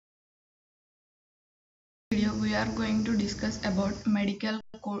Video we are going to discuss about medical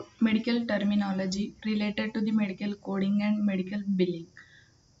terminology related to the medical coding and medical billing.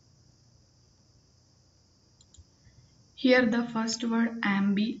 Here the first word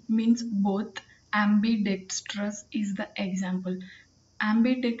ambi means both. Ambidextrous is the example.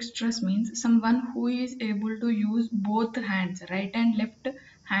 Ambidextrous means someone who is able to use both hands, right and left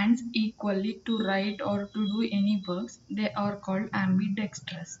hands equally to write or to do any works. They are called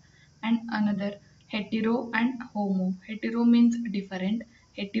ambidextrous. And another hetero and homo. Hetero means different,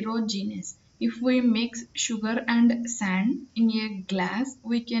 heterogeneous. If we mix sugar and sand in a glass,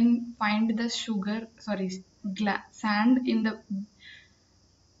 we can find the sand in the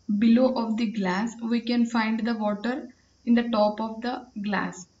below of the glass. We can find the water in the top of the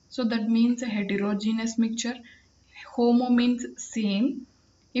glass. So that means a heterogeneous mixture. Homo means same.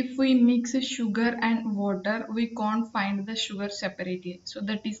 If we mix sugar and water, we can't find the sugar separately. So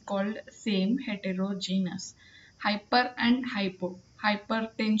that is called same, heterogeneous. Hyper and hypo.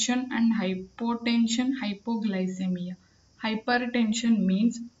 Hypertension and hypotension, hypoglycemia. Hypertension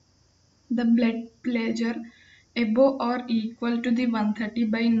means the blood pressure above or equal to the 130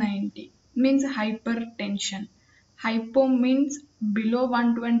 by 90 means hypertension. Hypo means below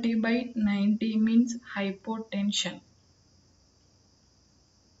 120 by 90 means hypotension.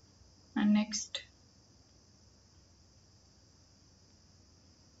 And next,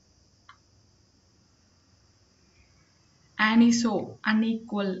 aniso,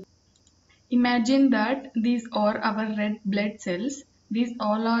 unequal. Imagine that these are our red blood cells. These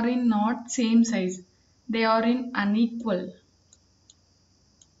all are in not same size. They are in unequal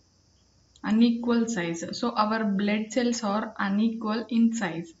size. So our blood cells are unequal in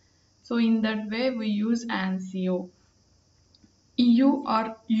size. So in that way we use ANSIO. EU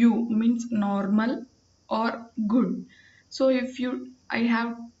or U means normal or good. So if I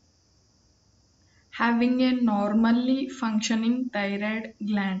have having a normally functioning thyroid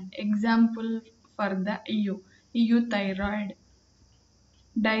gland. Example for the EU thyroid.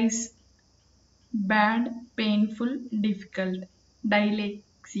 Dice, bad, painful, difficult.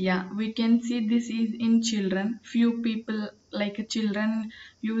 Dyslexia. We can see this is in children. Few people like children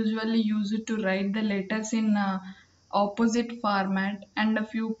usually use it to write the letters in opposite format, and a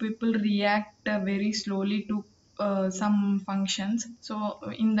few people react very slowly to some functions. So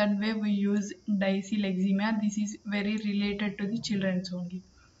in that way we use dyslexia. This is very related to the children's only.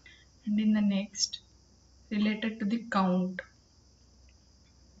 And in the next, related to the count.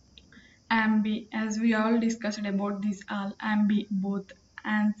 Ambi, as we all discussed about this all, ambi, both,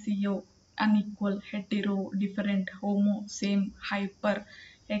 ansio, unequal, hetero, different, homo, same, hyper,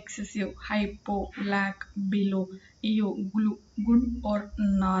 excessive, hypo, lack, below, eo, good or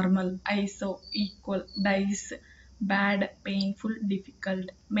normal, iso, equal, dice, bad, painful, difficult,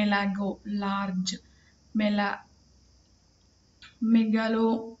 melago, large,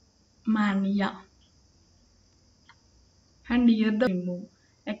 megalomania. And here the remove,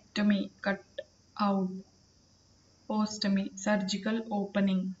 ectomy, cut out, ostomy, surgical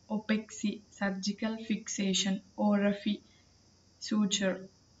opening, opexy, surgical fixation, oraphy, suture,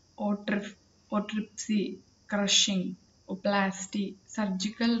 otripsy, crushing, oplasty,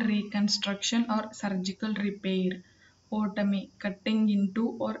 surgical reconstruction or surgical repair, otomy, cutting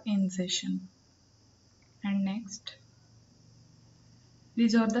into or incision. And next,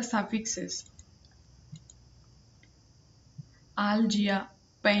 these are the suffixes. Algia,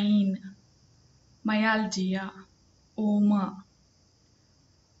 pain, myalgia, oma.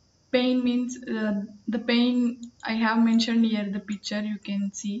 Pain means the pain I have mentioned here, the picture you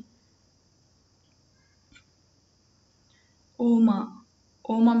can see. Oma.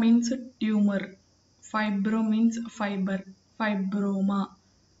 Oma means tumor. Fibro means fiber. Fibroma.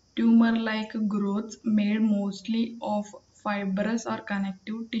 Tumor like growths made mostly of fibrous or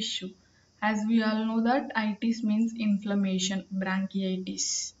connective tissue. As we all know that itis means inflammation,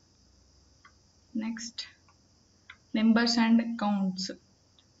 bronchitis. Next, numbers and counts.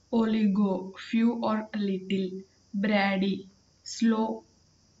 Oligo, few or little. Brady, slow.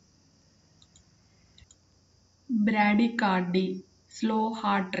 Bradycardy, slow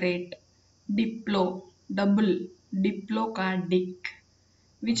heart rate. Diplo, double. Diplocardic,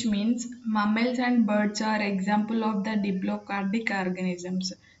 which means mammals and birds are example of the diplocardic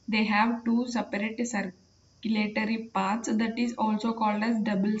organisms. They have two separate circulatory paths, that is also called as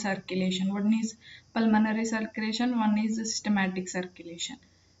double circulation. One is pulmonary circulation, one is systematic circulation.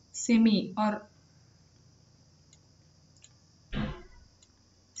 Semi or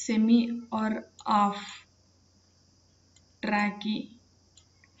off.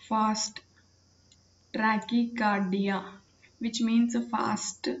 Fast. Tachycardia, which means a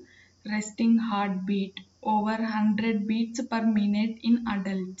fast resting heartbeat. over 100 beats per minute in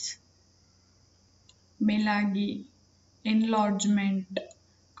adults. Melange, enlargement,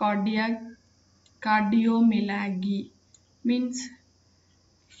 cardiac cardiomyopathy means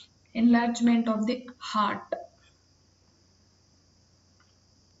enlargement of the heart.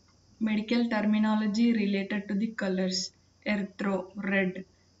 Medical terminology related to the colors: erythro, red,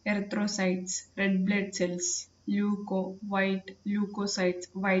 erythrocytes, red blood cells; leuco, white, leukocytes,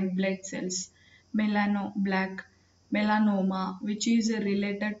 white blood cells; melano, black, melanoma, which is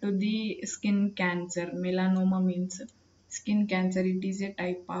related to the skin cancer. Melanoma means skin cancer. It is a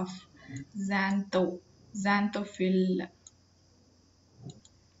type of xanthophil.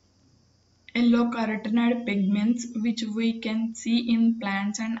 Yellow carotenoid pigments which we can see in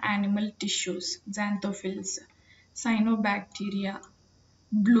plants and animal tissues, xanthophylls. Cyanobacteria,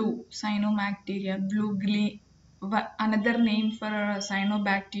 blue, cyanobacteria, blue-green. Another name for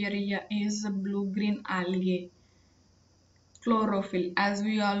cyanobacteria is blue-green algae. Chlorophyll, as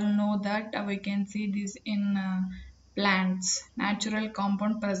we all know that we can see this in plants, natural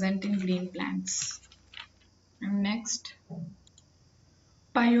compound present in green plants. And next.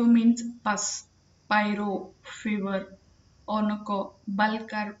 Pyo means pus, pyro, fever, onco,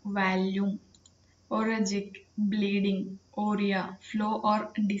 bulk or volume, oragic, bleeding, urea, flow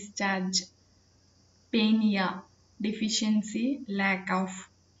or discharge, pania, deficiency, lack of,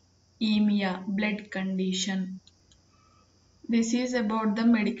 anemia, blood condition. This is about the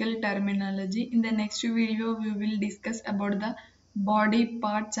medical terminology. In the next video, we will discuss about the body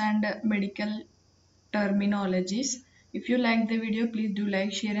parts and medical terminologies. If you like the video, please do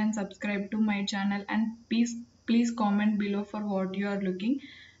like, share and subscribe to my channel, and please comment below for what you are looking.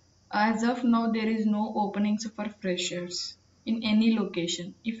 As of now, there is no openings for freshers in any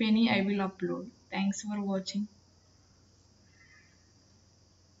location. If any, I will upload. Thanks for watching.